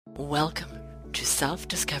Welcome to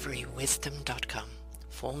selfdiscoverywisdom.com,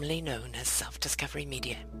 formerly known as Self-Discovery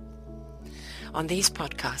Media. On these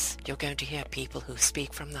podcasts, you're going to hear people who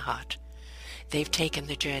speak from the heart. They've taken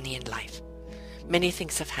the journey in life. Many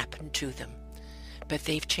things have happened to them, but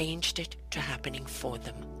they've changed it to happening for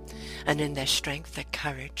them. And in their strength, their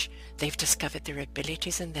courage, they've discovered their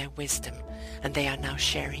abilities and their wisdom, and they are now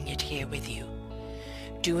sharing it here with you.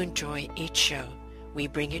 Do enjoy each show. We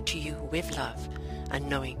bring it to you with love and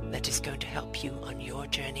knowing that it's going to help you on your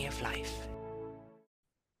journey of life.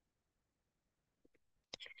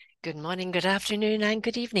 Good morning, good afternoon, and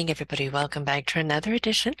good evening, everybody. Welcome back to another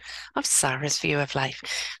edition of Sarah's View of Life.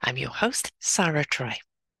 I'm your host, Sarah Troy.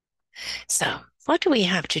 So, what do we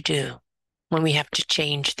have to do when we have to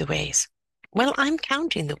change the ways? Well, I'm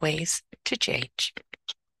counting the ways to change.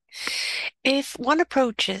 If one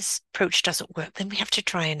approach doesn't work, then we have to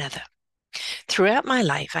try another. Throughout my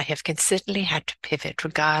life, I have consistently had to pivot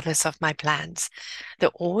regardless of my plans. There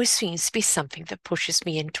always seems to be something that pushes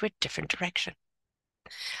me into a different direction.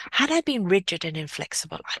 Had I been rigid and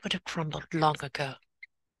inflexible, I would have crumbled long ago.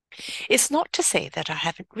 It's not to say that I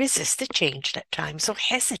haven't resisted change at times or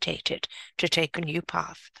hesitated to take a new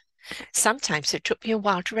path. Sometimes it took me a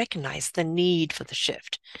while to recognize the need for the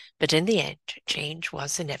shift, but in the end, change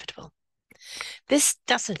was inevitable. This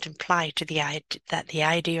doesn't imply that the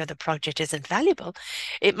idea of the project isn't valuable.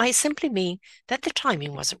 It might simply mean that the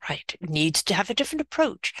timing wasn't right. It needs to have a different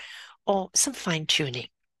approach or some fine-tuning.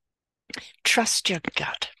 Trust your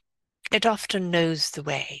gut. It often knows the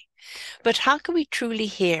way. But how can we truly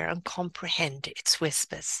hear and comprehend its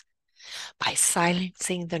whispers? By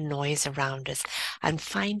silencing the noise around us and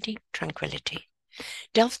finding tranquility.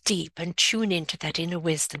 Delve deep and tune into that inner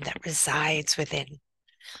wisdom that resides within.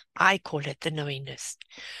 I call it the knowingness,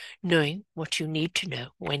 knowing what you need to know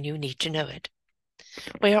when you need to know it.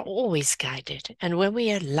 We are always guided, and when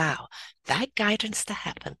we allow that guidance to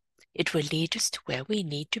happen, it will lead us to where we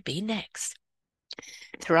need to be next.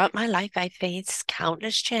 Throughout my life, I faced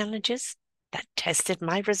countless challenges that tested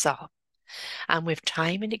my resolve. And with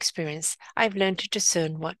time and experience, I've learned to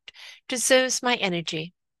discern what deserves my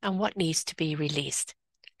energy and what needs to be released.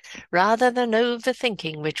 Rather than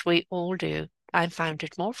overthinking, which we all do, I found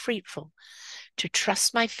it more fruitful to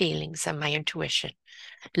trust my feelings and my intuition.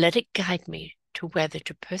 Let it guide me to whether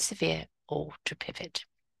to persevere or to pivot.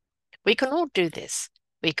 We can all do this.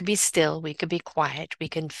 We can be still, we can be quiet, we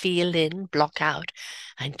can feel in, block out,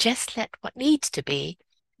 and just let what needs to be.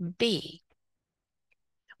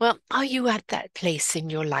 Well, are you at that place in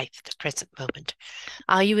your life at the present moment?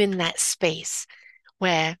 Are you in that space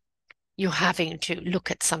where you're having to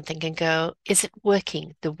look at something and go, is it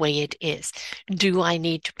working the way it is? Do I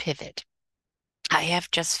need to pivot? I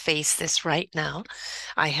have just faced this right now.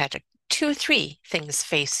 I had 2 or 3 things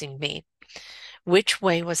facing me. Which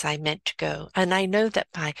way was I meant to go? And I know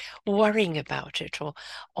that by worrying about it or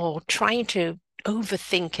trying to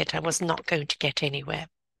overthink it, I was not going to get anywhere.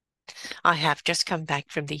 I have just come back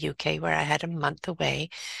from the UK where I had a month away.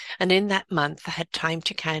 And in that month, I had time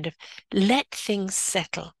to kind of let things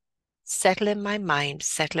settle in my mind,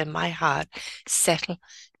 settle in my heart, settle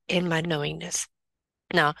in my knowingness.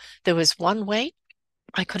 Now, there was one way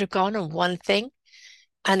I could have gone on one thing,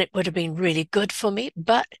 and it would have been really good for me,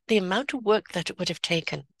 but the amount of work that it would have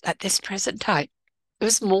taken at this present time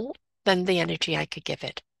was more than the energy I could give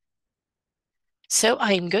it. So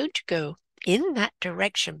I'm going to go in that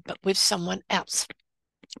direction, but with someone else,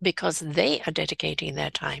 because they are dedicating their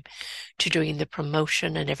time to doing the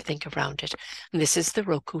promotion and everything around it. And this is the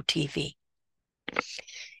Roku TV.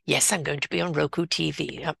 Yes, I'm going to be on Roku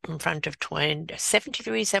TV up in front of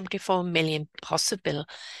 73, 74 million possible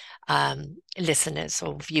listeners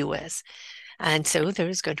or viewers. And so there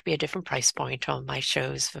is going to be a different price point on my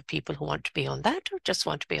shows for people who want to be on that or just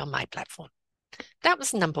want to be on my platform. That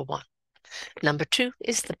was number 1. Number 2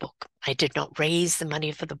 is the book. I did not raise the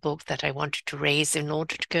money for the book that I wanted to raise in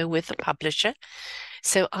order to go with the publisher.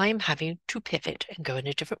 So I'm having to pivot and go in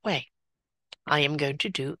a different way. I am going to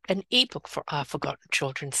do an ebook for our Forgotten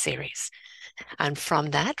Children series. And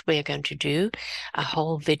from that, we're going to do a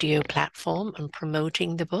whole video platform on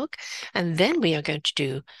promoting the book. And then we are going to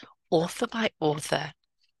do author by author.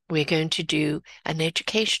 We're going to do an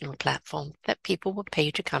educational platform that people will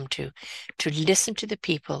pay to come to listen to the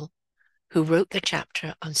people who wrote the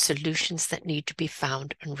chapter on solutions that need to be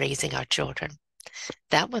found in raising our children.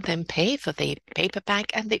 That will then pay for the paperback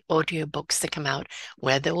and the audiobooks to come out,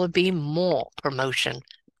 where there will be more promotion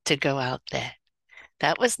to go out there.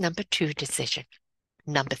 That was number 2 decision.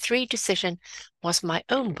 Number 3 decision was my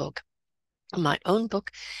own book. My own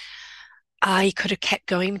book, I could have kept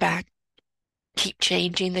going back, keep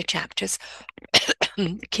changing the chapters,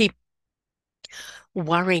 keep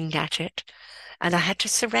worrying at it. And I had to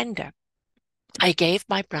surrender. I gave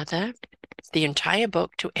my brother the entire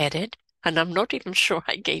book to edit, and I'm not even sure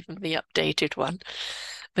I gave him the updated one.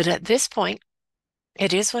 But at this point,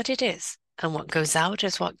 it is what it is. And what goes out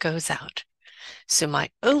is what goes out. So my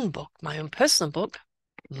own book, my own personal book,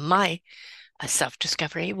 my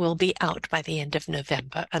self-discovery will be out by the end of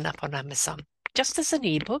November and up on Amazon, just as an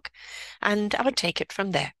ebook. And I would take it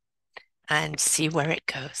from there and see where it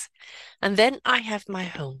goes. And then I have my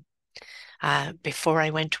home. Before I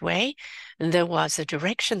went away, there was a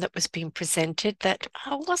direction that was being presented that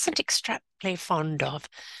I wasn't extremely fond of.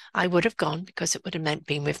 I would have gone because it would have meant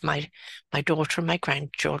being with my daughter and my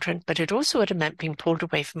grandchildren, but it also would have meant being pulled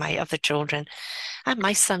away from my other children. And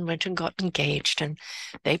my son went and got engaged, and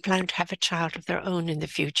they plan to have a child of their own in the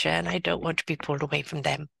future, and I don't want to be pulled away from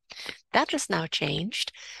them. That has now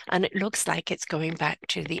changed, and it looks like it's going back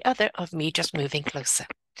to the other of me just moving closer.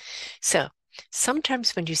 So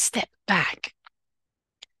sometimes when you step back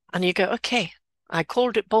and you go, okay, I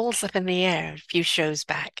called it balls up in the air a few shows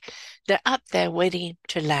back. They're up there waiting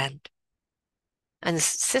to land. And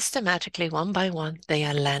systematically, one by one, they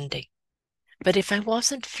are landing. But if I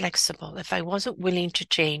wasn't flexible, if I wasn't willing to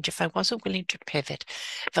change, if I wasn't willing to pivot,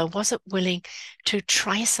 if I wasn't willing to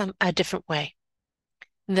try a different way,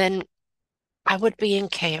 then I would be in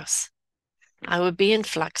chaos. I would be in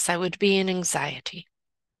flux. I would be in anxiety.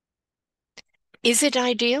 Is it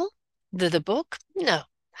ideal, the book? No.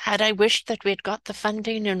 Had I wished that we had got the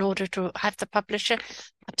funding in order to have the publisher?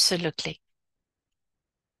 Absolutely.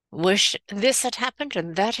 Wish this had happened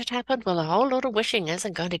and that had happened? Well, a whole lot of wishing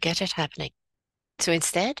isn't going to get it happening. So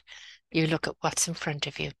instead, you look at what's in front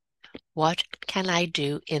of you. What can I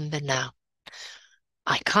do in the now?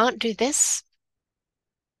 I can't do this.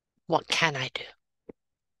 What can I do?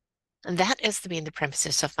 And that has been the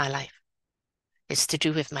premises of my life. It's to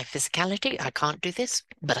do with my physicality. I can't do this,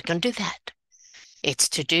 but I can do that. It's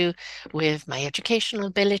to do with my educational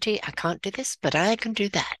ability. I can't do this, but I can do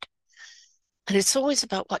that. And it's always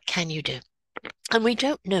about what can you do? And we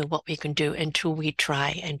don't know what we can do until we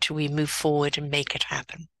try, until we move forward and make it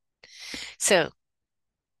happen. So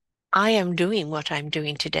I am doing what I'm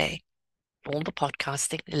doing today. All the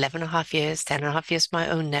podcasting, 11 and a half years, 10 and a half years, my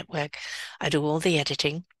own network. I do all the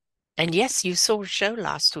editing. And yes, you saw a show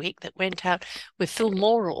last week that went out with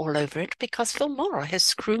Filmora all over it because Filmora has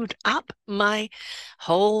screwed up my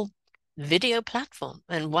whole video platform.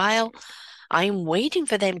 And while I'm waiting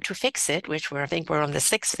for them to fix it, which I think we're on the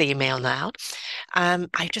 6th email now,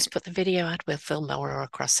 I just put the video out with Filmora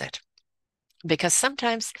across it. Because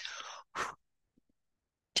sometimes,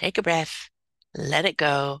 take a breath, let it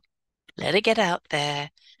go, let it get out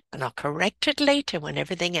there, and I'll correct it later when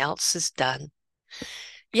everything else is done.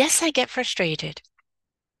 Yes, I get frustrated,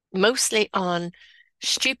 mostly on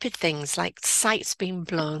stupid things like sites being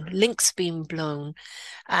blown, links being blown,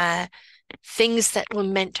 things that were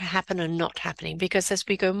meant to happen are not happening. Because as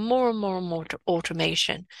we go more and more and more to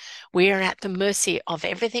automation, we are at the mercy of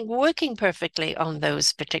everything working perfectly on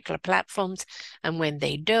those particular platforms. And when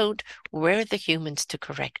they don't, we're the humans to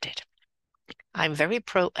correct it. I'm very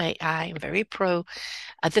pro AI, I'm very pro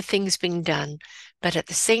other things being done, but at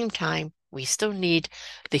the same time, we still need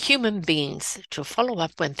the human beings to follow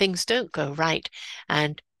up when things don't go right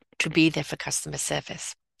and to be there for customer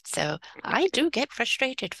service. So I do get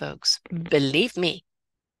frustrated, folks. Believe me.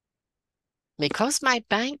 Because my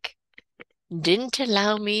bank didn't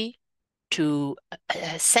allow me to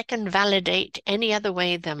second validate any other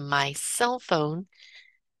way than my cell phone,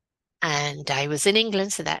 and I was in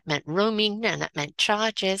England, so that meant roaming and that meant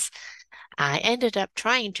charges. I ended up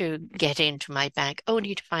trying to get into my bank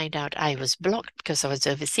only to find out I was blocked because I was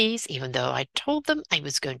overseas, even though I told them I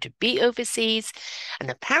was going to be overseas. And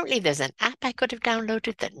apparently there's an app I could have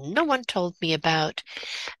downloaded that no one told me about.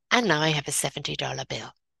 And now I have a $70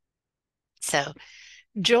 bill. So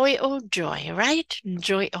joy, oh joy, right?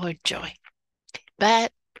 Joy, oh joy.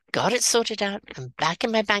 But got it sorted out. I'm back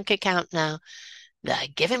in my bank account now. They're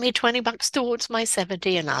giving me $20 towards my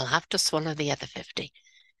 70 and I'll have to swallow the other 50.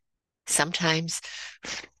 Sometimes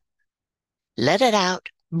let it out,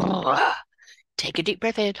 take a deep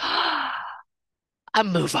breath in,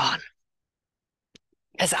 and move on.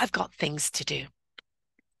 Because I've got things to do.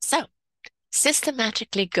 So,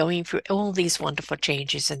 systematically going through all these wonderful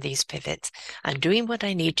changes and these pivots and doing what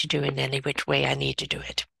I need to do in any which way I need to do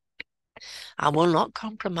it. I will not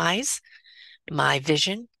compromise my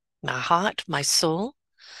vision, my heart, my soul.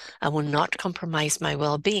 I will not compromise my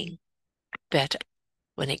well-being. But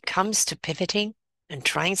when it comes to pivoting and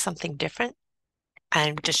trying something different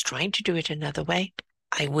and just trying to do it another way,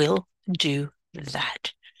 I will do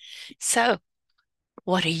that. So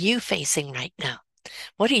What are you facing right now?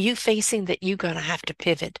 What are you facing that you're going to have to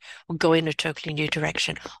pivot or go in a totally new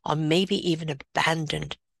direction, or maybe even abandon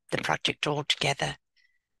the project altogether?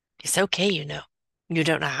 It's okay, you know. You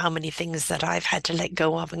don't know how many things that I've had to let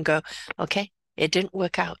go of and go, okay, it didn't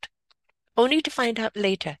work out. Only to find out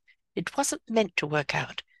later it wasn't meant to work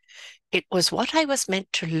out. It was what I was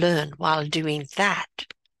meant to learn while doing that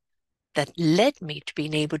that led me to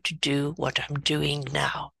being able to do what I'm doing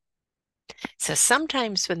now. So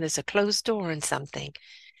sometimes when there's a closed door in something,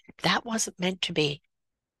 that wasn't meant to be.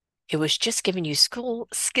 It was just giving you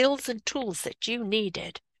skills and tools that you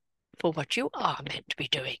needed for what you are meant to be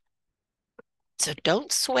doing. So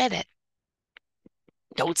don't sweat it.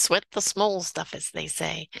 Don't sweat the small stuff, as they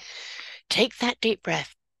say. Take that deep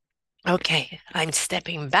breath. Okay, I'm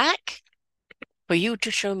stepping back for you to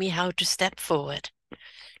show me how to step forward.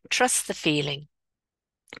 Trust the feeling.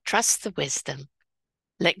 Trust the wisdom.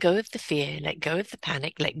 Let go of the fear. Let go of the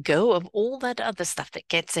panic. Let go of all that other stuff that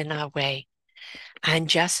gets in our way. And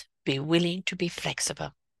just be willing to be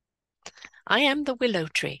flexible. I am the willow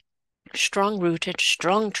tree, strong-rooted,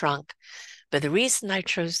 strong trunk. But the reason I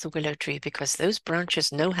chose the willow tree because those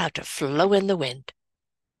branches know how to flow in the wind.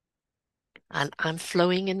 And I'm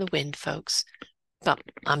flowing in the wind, folks. But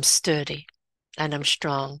I'm sturdy and I'm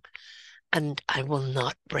strong and I will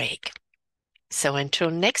not break. So until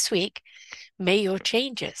next week, may your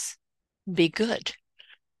changes be good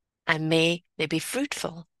and may they be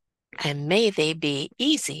fruitful and may they be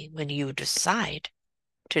easy when you decide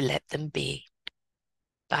to let them be.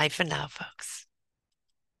 Bye for now, folks.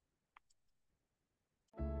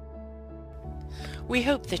 We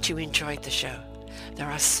hope that you enjoyed the show. There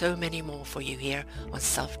are so many more for you here on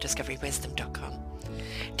selfdiscoverywisdom.com.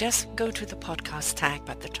 Just go to the podcast tag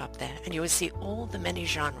at the top there and you will see all the many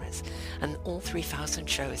genres and all 3,000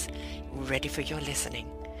 shows ready for your listening.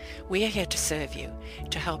 We are here to serve you,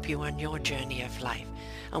 to help you on your journey of life,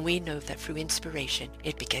 and we know that through inspiration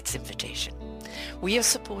it begets invitation. We are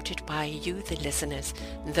supported by you, the listeners,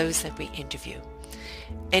 and those that we interview.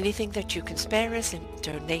 Anything that you can spare us in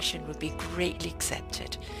donation would be greatly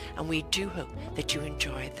accepted, and we do hope that you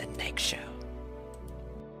enjoy the next show.